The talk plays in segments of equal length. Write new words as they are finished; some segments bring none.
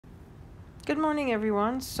Good morning,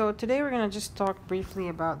 everyone. So today we're going to just talk briefly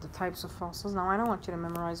about the types of fossils. Now, I don't want you to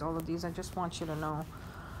memorize all of these. I just want you to know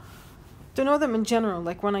them in general.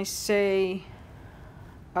 Like when I say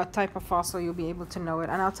a type of fossil, you'll be able to know it.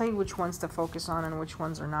 And I'll tell you which ones to focus on and which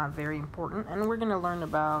ones are not very important. And we're going to learn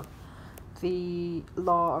about the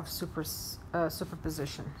law of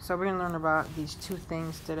superposition. So we're going to learn about these two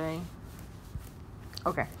things today.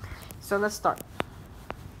 Okay, so let's start.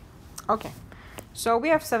 Okay. So we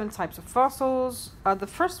have 7 types of fossils. The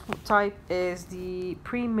first type is the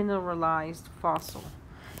pre-mineralized fossil.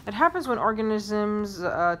 It happens when organisms'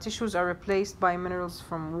 tissues are replaced by minerals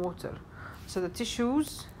from water. So the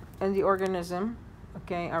tissues in the organism,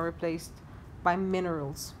 are replaced by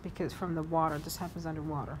minerals because from the water. This happens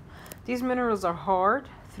underwater. These minerals are hard,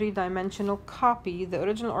 3-dimensional copy. The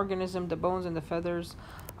original organism, the bones and the feathers,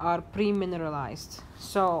 are pre-mineralized.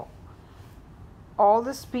 So all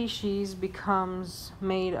the species becomes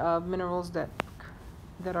made of minerals that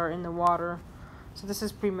are in the water. So this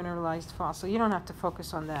is pre-mineralized fossil. You don't have to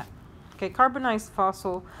focus on that. Okay, carbonized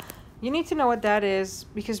fossil. You need to know what that is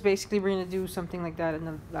because basically we're going to do something like that in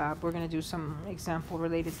the lab. We're going to do some example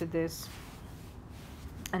related to this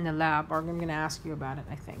in the lab, or I'm going to ask you about it,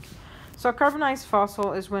 I think. So a carbonized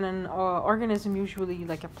fossil is when an organism, usually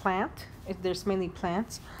like a plant, there's mainly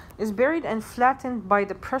plants, is buried and flattened by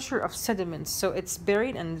the pressure of sediments. So it's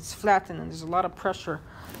buried and it's flattened and there's a lot of pressure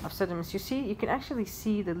of sediments. You can actually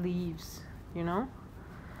see the leaves,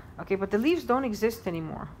 Okay, but the leaves don't exist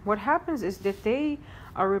anymore. What happens is that they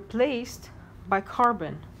are replaced by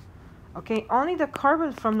carbon. Okay, only the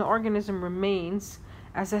carbon from the organism remains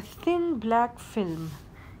as a thin black film.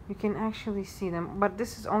 You can actually see them, but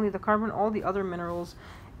this is only the carbon. All the other minerals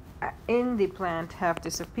in the plant have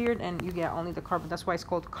disappeared and you get only the carbon. That's why it's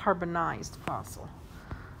called carbonized fossil.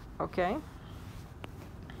 Okay,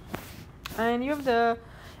 and you have the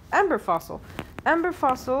amber fossil. Amber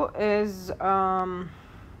fossil is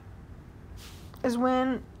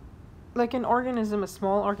when like an organism, a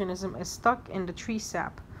small organism, is stuck in the tree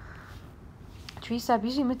sap. tree sap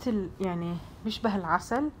بيجي مثل يعني بيشبه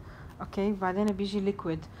العسل. Okay, بعدين بيجي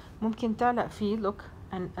liquid. ممكن تعلق فيه, look,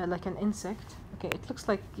 and like an insect. Okay, it looks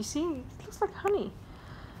like, you see, it looks like honey.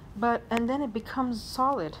 And then it becomes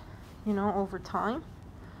solid, over time.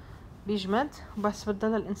 بيجمد بس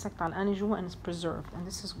بتضل الانسكت علقانة جوا and it's preserved. And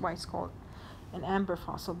this is why it's called an amber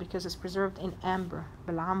fossil, because it's preserved in amber,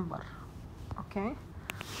 بالعنبر. Okay?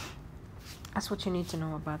 That's what you need to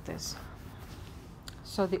know about this.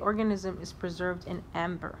 So the organism is preserved in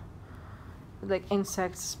amber, like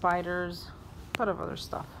insects, spiders, a lot of other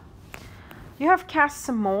stuff. You have casts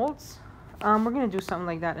and molds. We're going to do something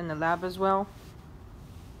like that in the lab as well.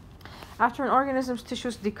 After an organism's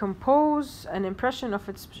tissues decompose, an impression of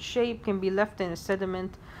its shape can be left in a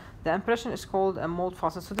sediment. The impression is called a mold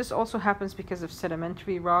fossil. So this also happens because of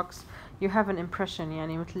sedimentary rocks. You have an impression,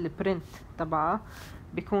 يعني مثل البرنت تبعها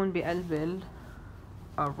بيكون بقلب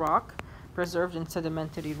rock, preserved in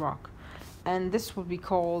sedimentary rock. And this will be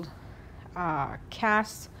called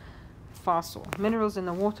cast fossil. Minerals in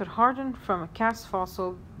the water harden from a cast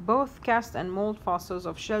fossil. Both cast and mold fossils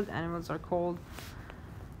of shelled animals are called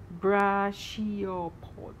brachiopods.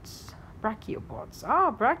 Brachiopods.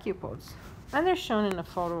 And they're shown in a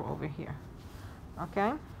photo over here.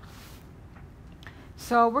 Okay?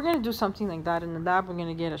 So we're going to do something like that in the lab. We're going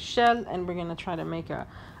to get a shell and we're going to try to make a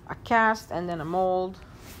cast and then a mold.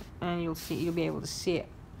 And you'll be able to see it.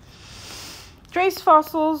 Trace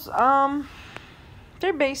fossils,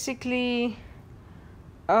 they're basically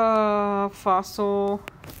a fossil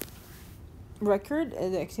record.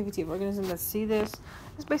 The activity of organisms that see this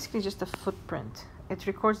is basically just a footprint. It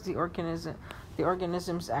records the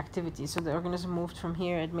organism's activity. So the organism moved from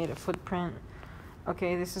here, it made a footprint.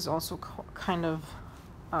 Okay, this is also kind of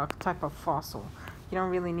a type of fossil. You don't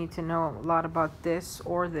really need to know a lot about this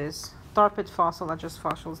or this. Tar pit fossil are just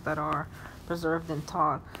fossils that are preserved in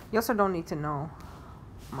tar. You also don't need to know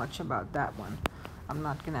much about that one. I'm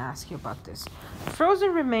not going to ask you about this.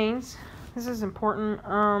 Frozen remains. This is important.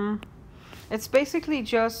 It's basically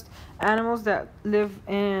just animals that live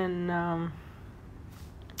in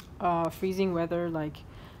freezing weather, like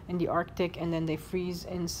in the Arctic, and then they freeze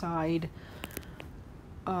inside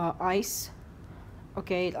ice.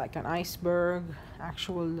 Okay, like an iceberg,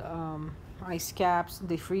 actual ice caps.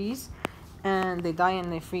 They freeze and they die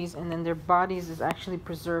and they freeze, and then their bodies is actually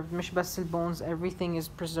preserved. مش بس الbones, everything is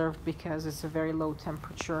preserved because it's a very low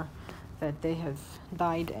temperature that they have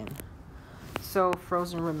died in. So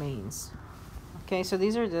frozen remains. Okay, so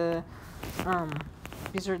these are the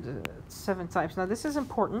 7 types. Now this is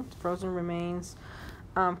important. Frozen remains,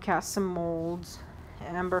 cast and molds,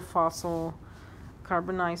 amber fossil,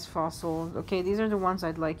 carbonized fossils. Okay, these are the ones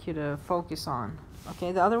I'd like you to focus on.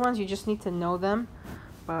 Okay, the other ones you just need to know them,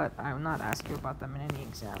 but I will not ask you about them in any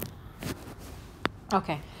exam.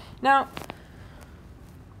 Okay, now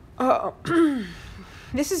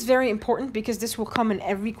this is very important because this will come in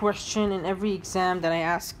every question in every exam that I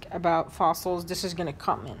ask about fossils. This is going to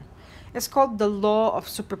come in. It's called the law of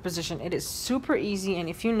superposition. It is super easy, and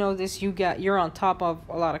if you know this, you're on top of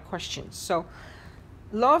a lot of questions. So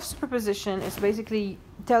law of superposition is basically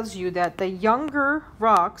tells you that the younger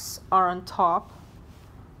rocks are on top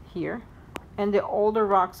here and the older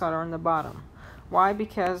rocks are on the bottom. Why?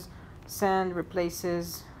 Because sand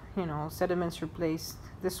replaces, sediments replace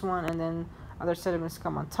this one, and then other sediments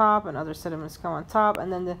come on top, and other sediments come on top,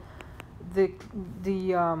 and then the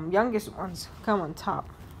youngest ones come on top.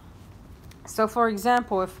 So for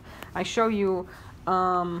example, if I show you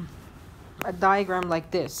a diagram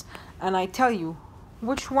like this, and I tell you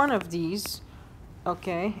which one of these,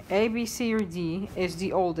 okay, A, B, C, or D is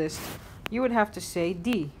the oldest, you would have to say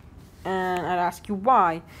D. And I'd ask you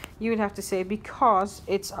why. You would have to say because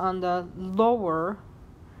it's on the lower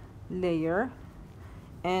layer,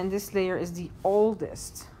 and this layer is the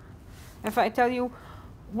oldest. If I tell you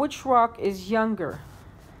which rock is younger,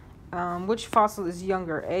 which fossil is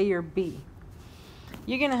younger, A or B,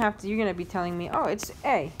 you're gonna be telling me, oh, it's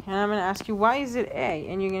A, and I'm gonna ask you, why is it A?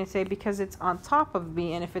 And you're gonna say because it's on top of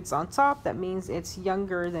B, and if it's on top, that means it's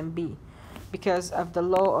younger than B because of the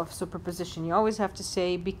law of superposition. You always have to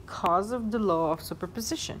say because of the law of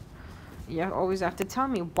superposition. You always have to tell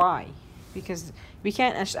me why, because we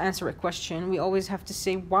can't answer a question. We always have to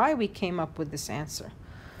say why we came up with this answer.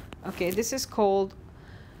 Okay, this is called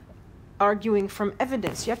arguing from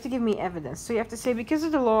evidence. You have to give me evidence. So you have to say because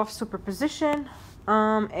of the law of superposition,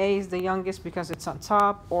 A is the youngest because it's on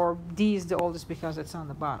top, or D is the oldest because it's on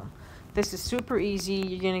the bottom. This is super easy.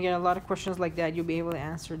 You're going to get a lot of questions like that. You'll be able to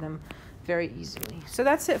answer them very easily. So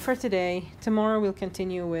that's it for today. Tomorrow we'll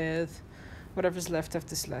continue with whatever's left of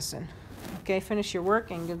this lesson. Okay, finish your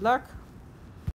work and good luck.